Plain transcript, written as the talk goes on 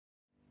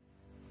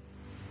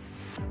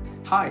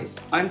Hi,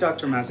 I'm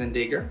Dr. Mazen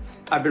Dagher.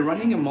 I've been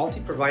running a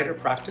multi-provider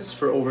practice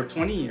for over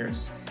 20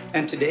 years,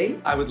 and today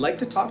I would like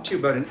to talk to you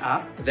about an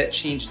app that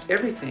changed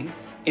everything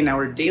in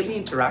our daily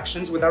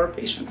interactions with our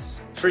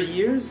patients. For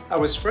years, I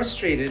was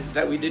frustrated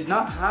that we did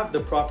not have the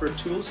proper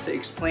tools to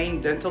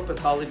explain dental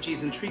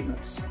pathologies and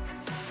treatments.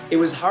 It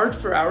was hard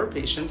for our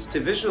patients to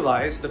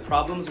visualize the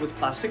problems with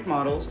plastic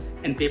models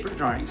and paper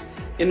drawings,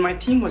 and my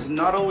team was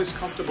not always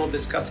comfortable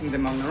discussing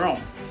them on their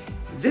own.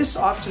 This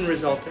often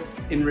resulted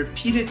in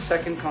repeated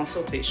second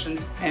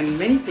consultations and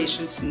many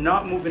patients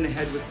not moving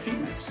ahead with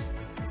treatments.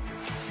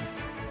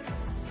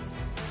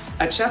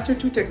 At Chapter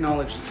 2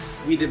 Technologies,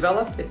 we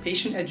developed a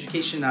patient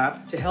education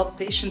app to help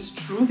patients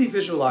truly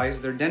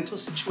visualize their dental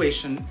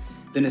situation,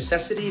 the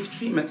necessity of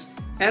treatments,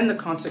 and the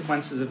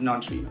consequences of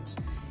non-treatments.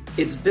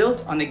 It's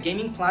built on a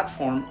gaming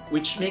platform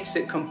which makes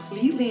it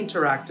completely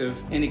interactive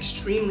and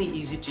extremely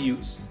easy to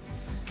use.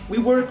 We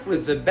work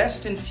with the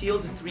best in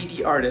field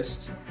 3D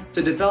artists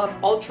to develop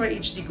Ultra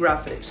HD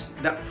graphics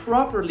that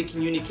properly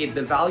communicate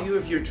the value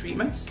of your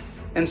treatments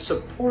and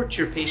support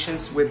your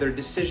patients with their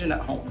decision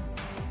at home.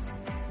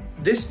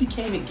 This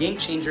became a game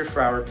changer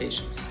for our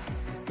patients.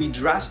 We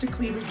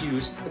drastically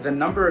reduced the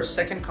number of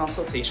second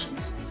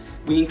consultations.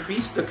 We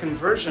increased the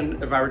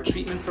conversion of our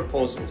treatment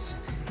proposals.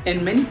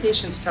 And many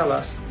patients tell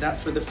us that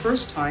for the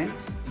first time,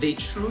 they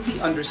truly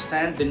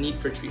understand the need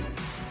for treatment.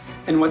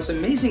 And what's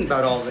amazing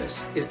about all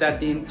this is that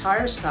the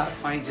entire staff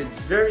finds it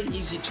very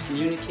easy to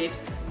communicate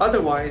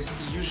otherwise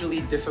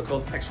usually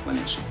difficult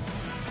explanations.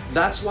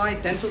 That's why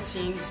dental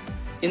teams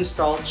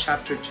installed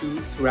Chapter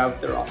 2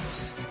 throughout their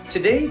office.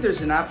 Today,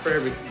 there's an app for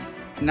everything.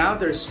 Now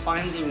there's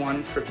finally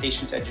one for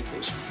patient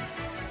education.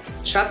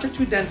 Chapter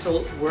 2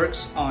 Dental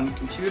works on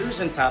computers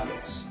and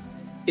tablets.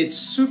 It's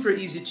super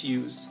easy to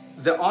use.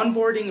 The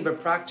onboarding of a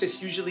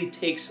practice usually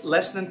takes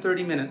less than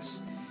 30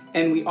 minutes,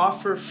 and we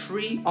offer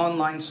free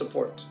online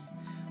support.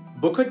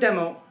 Book a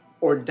demo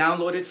or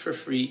download it for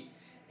free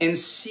and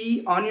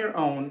see on your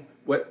own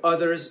what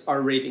others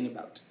are raving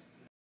about.